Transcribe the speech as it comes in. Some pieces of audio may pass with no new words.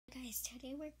guys,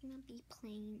 today we're gonna be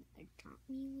playing Adopt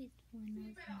Me with one of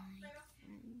my friends.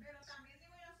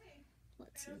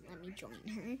 Let's see, let me join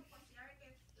her.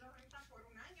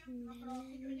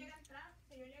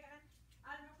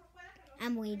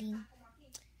 I'm waiting.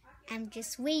 I'm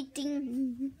just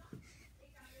waiting.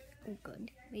 Oh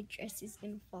god, my dress is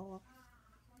gonna fall off.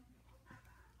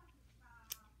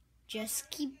 Just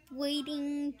keep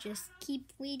waiting. Just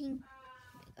keep waiting.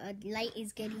 Light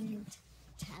is getting into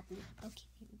the tablet. Okay,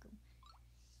 here we go.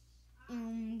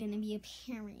 I'm gonna be a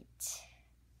parent.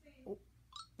 Oh,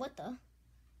 what the?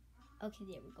 Okay,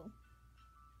 there we go.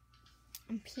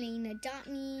 I'm playing Adopt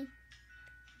Me.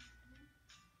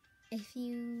 If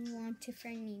you want to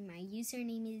friend me, my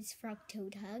username is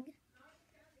FrogToadHug.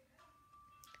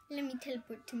 Let me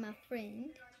teleport to my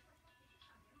friend.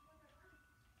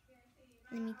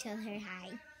 Let me tell her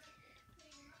hi.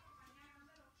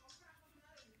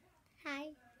 Hi.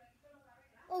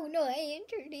 Oh no, I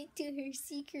entered into her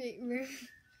secret room.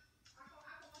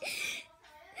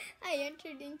 I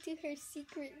entered into her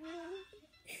secret room.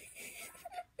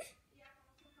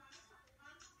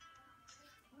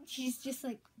 She's just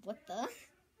like, what the?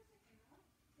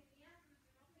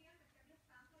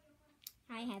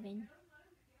 Hi, Heaven.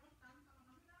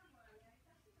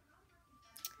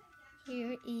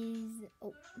 Here is,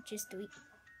 oh, just wait.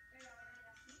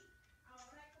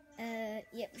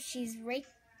 Yep, she's right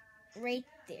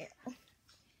there. Oh,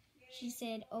 she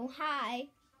said, oh, hi.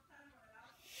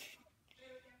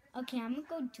 Okay, I'm gonna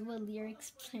go do a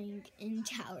lyrics playing in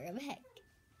Tower of Heck.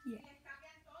 Yeah.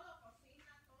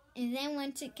 And then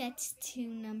once it gets to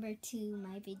number 2,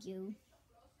 my video,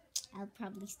 I'll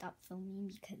probably stop filming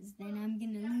because then I'm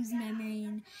gonna lose memory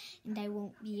and I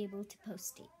won't be able to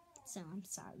post it. So I'm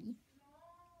sorry.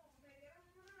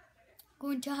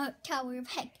 Going to Tower of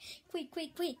Heck. Quick,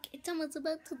 quick, quick. It's almost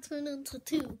about to turn into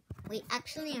 2. Wait,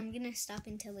 actually, I'm gonna stop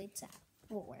until it's at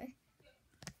 4.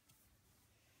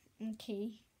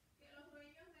 Okay.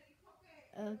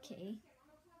 Okay.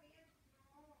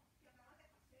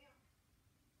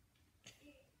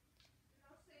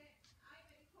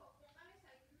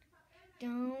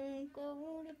 Don't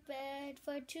go to bed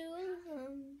for too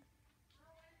long.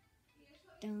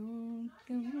 Don't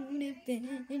go to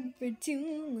bed for too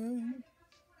long.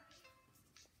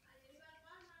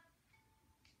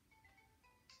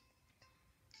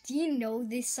 Do you know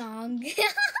this song?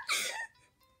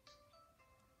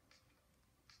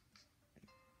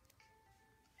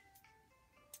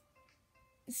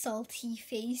 Salty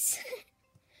face.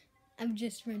 I'm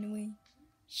just run away.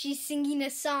 She's singing a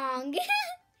song.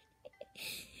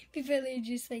 People are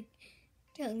just like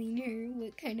telling her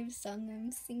what kind of song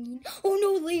I'm singing. Oh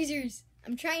no, lasers!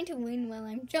 I'm trying to win while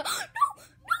I'm no!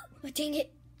 Oh, dang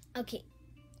it. Okay.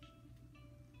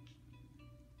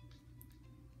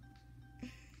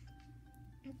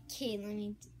 Okay, let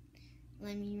me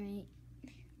write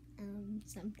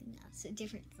something else, a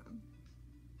different song.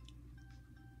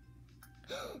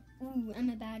 Ooh, I'm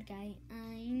a bad guy.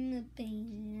 I'm a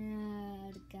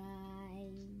bad guy.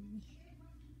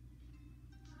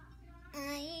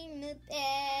 I'm a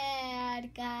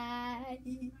bad guy.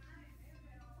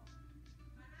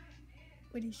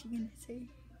 What is she gonna say?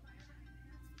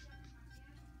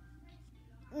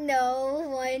 No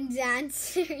one's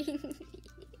answering me.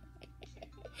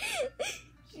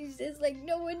 She's just like,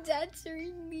 no one's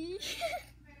answering me.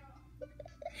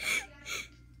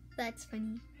 That's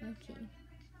funny. Okay.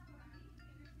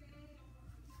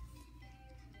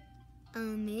 I'll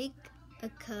make a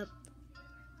cup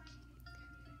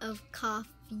of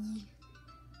coffee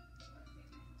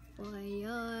for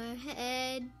your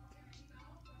head.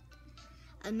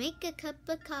 I'll make a cup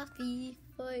of coffee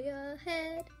for your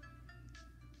head.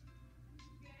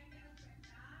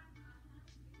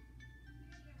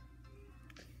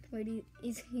 What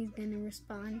is he gonna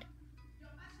respond?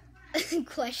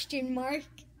 Question mark.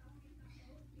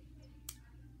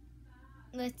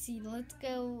 Let's see, let's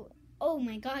go. Oh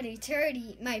my god,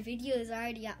 my video is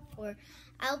already at 4.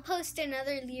 I'll post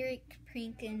another lyric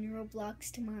prank in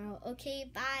Roblox tomorrow. Okay,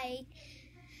 bye.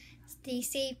 Stay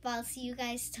safe. I'll see you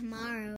guys tomorrow.